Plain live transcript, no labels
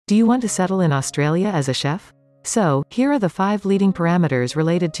Do you want to settle in Australia as a chef? So, here are the 5 leading parameters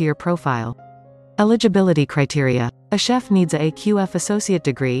related to your profile. Eligibility criteria. A chef needs a AQF associate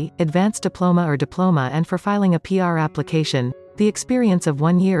degree, advanced diploma or diploma, and for filing a PR application, the experience of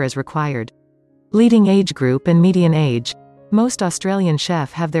 1 year is required. Leading age group and median age. Most Australian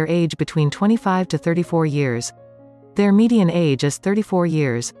chefs have their age between 25 to 34 years. Their median age is 34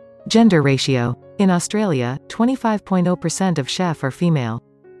 years. Gender ratio. In Australia, 25.0% of chefs are female.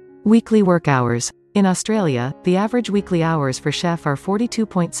 Weekly work hours. In Australia, the average weekly hours for chef are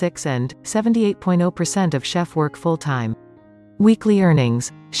 42.6 and 78.0% of chef work full-time. Weekly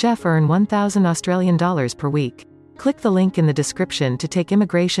earnings. Chef earn $1,000 per week. Click the link in the description to take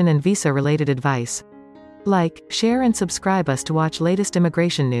immigration and visa-related advice. Like, share and subscribe us to watch latest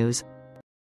immigration news.